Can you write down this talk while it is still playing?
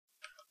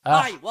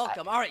Hi,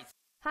 welcome. All right.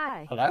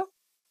 Hi. Hello?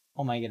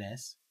 Oh my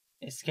goodness.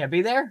 Is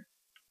Skeppy there?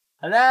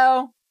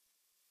 Hello?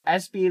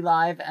 SB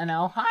Live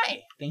NL.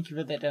 Hi. Thank you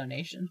for the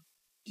donation.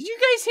 Did you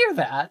guys hear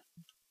that?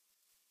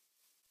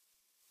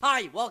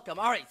 Hi, welcome.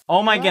 All right.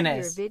 Oh my Love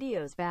goodness. Your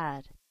video's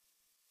bad.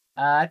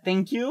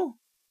 Thank you.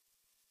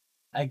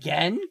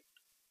 Again?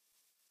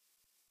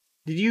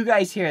 Did you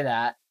guys hear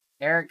that?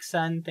 Eric's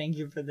son, thank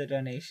you for the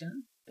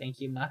donation. Thank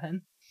you,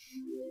 Muffin.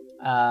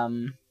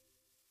 Oh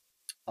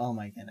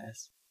my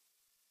goodness.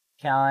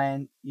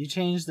 Callan, you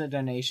changed the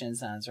donation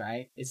sounds,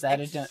 right? Is that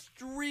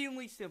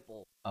extremely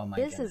simple? Oh my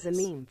This goodness. is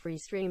a meme-free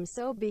stream,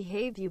 so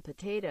behave, you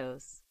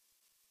potatoes.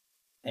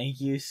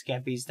 Thank you,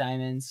 Skeppy's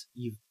Diamonds.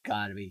 You've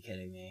got to be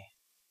kidding me.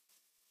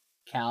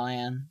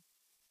 Callan,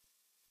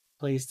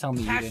 please tell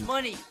me you Cash didn't...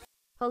 money.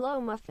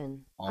 Hello,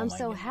 Muffin. Oh I'm my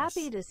so goodness.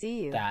 happy to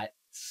see you. That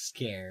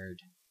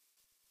scared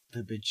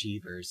the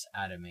bejeebers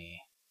out of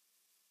me.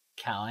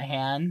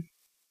 Callahan,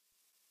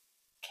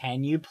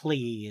 can you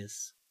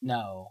please?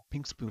 No.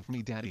 Pink spoon for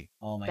me, daddy.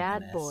 Oh my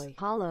Bad goodness. boy.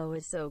 Halo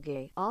is so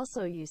gay.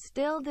 Also, you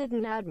still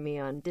didn't add me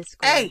on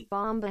Discord. Hey!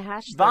 Bomba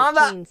hash Bomba!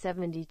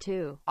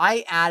 1372.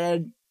 I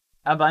added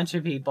a bunch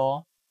of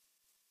people.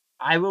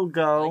 I will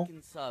go. Like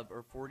and sub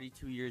or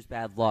 42 years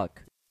bad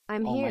luck.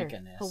 I'm Oh my here.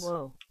 goodness.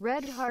 Hello.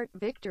 Red heart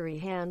victory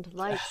hand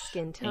light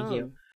skin tone. Thank you.